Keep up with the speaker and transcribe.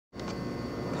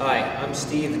Hi, I'm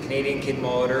Steve, the Canadian Kid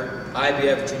Molitor,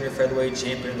 IBF Junior Featherweight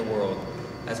Champion of the world.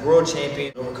 As world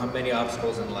champion, you overcome many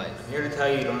obstacles in life. I'm here to tell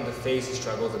you you don't have to face the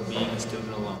struggles of being a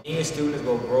student alone. Being a student is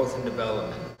about growth and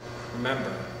development.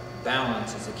 Remember,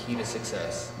 balance is the key to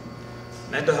success.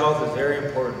 Mental health is very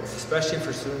important, especially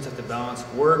for students who have to balance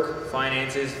work,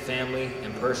 finances, family,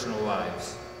 and personal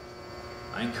lives.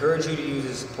 I encourage you to use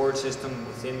a support system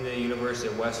within the University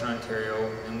of Western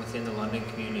Ontario and within the London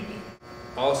community.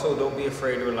 Also, don't be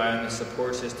afraid to rely on the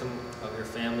support system of your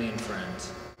family and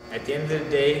friends. At the end of the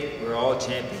day, we're all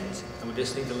champions, and we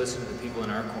just need to listen to the people in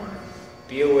our corner.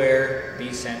 Be aware,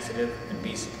 be sensitive, and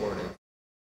be supportive.